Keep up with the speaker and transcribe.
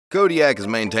Kodiak has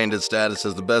maintained its status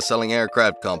as the best-selling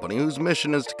aircraft company whose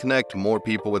mission is to connect more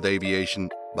people with aviation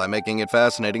by making it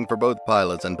fascinating for both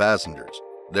pilots and passengers.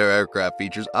 Their aircraft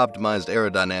features optimized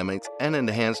aerodynamics and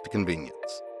enhanced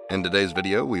convenience. In today's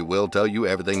video, we will tell you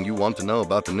everything you want to know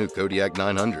about the new Kodiak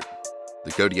 900.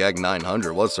 The Kodiak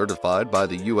 900 was certified by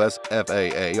the US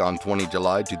FAA on 20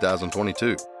 July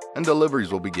 2022, and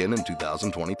deliveries will begin in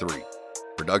 2023.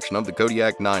 Production of the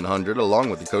Kodiak 900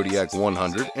 along with the Kodiak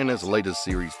 100 in its latest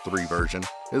Series 3 version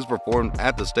is performed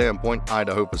at the Standpoint,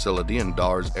 Idaho facility in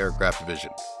DAR's aircraft division.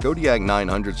 Kodiak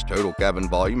 900's total cabin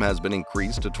volume has been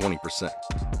increased to 20%.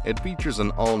 It features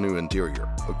an all-new interior.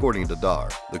 According to DAR,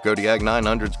 the Kodiak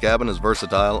 900's cabin is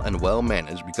versatile and well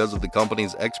managed because of the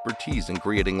company's expertise in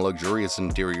creating luxurious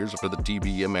interiors for the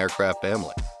TBM aircraft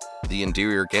family. The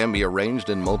interior can be arranged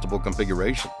in multiple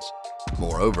configurations.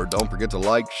 Moreover, don't forget to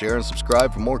like, share, and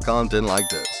subscribe for more content like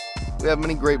this. We have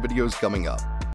many great videos coming up.